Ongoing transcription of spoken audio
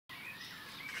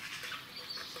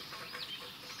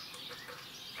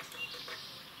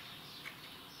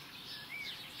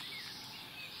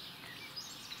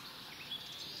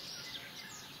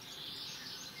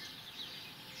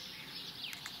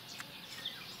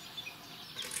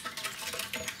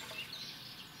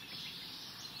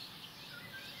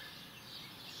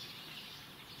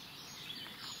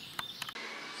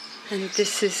And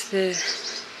this is the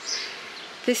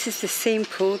same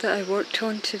pole that I worked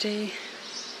on today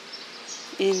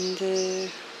in the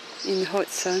hot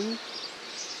sun.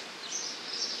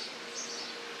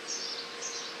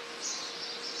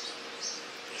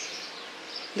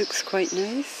 Looks quite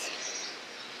nice.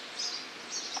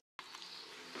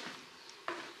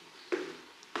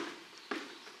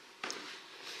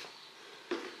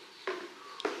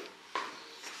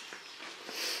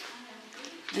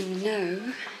 And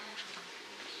now,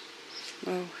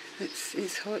 well,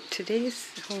 it's hot. Today is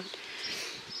hot.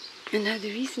 And now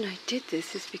the reason I did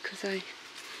this is because I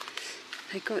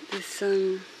got this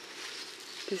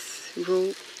this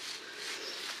rope,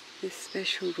 this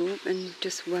special rope, and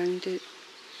just wound it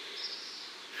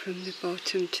from the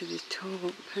bottom to the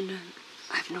top, and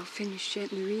I've not finished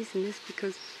yet. And the reason is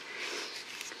because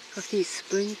of these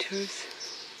splinters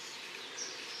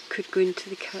could go into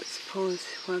the cat's paws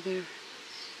while they're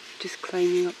just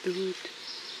climbing up the wood.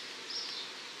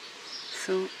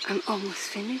 So I'm almost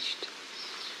finished,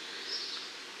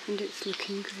 and it's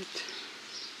looking good.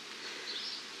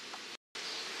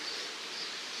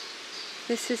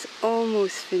 This is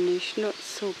almost finished, not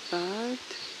so bad.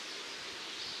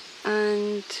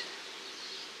 And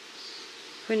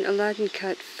when Aladdin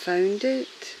Cat found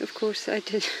it, of course I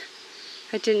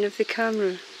didn't have the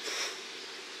camera.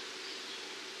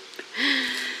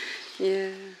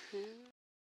 Yeah.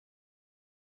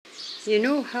 You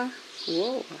know, huh?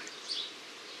 Whoa.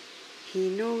 He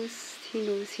knows.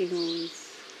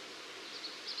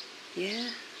 Yeah.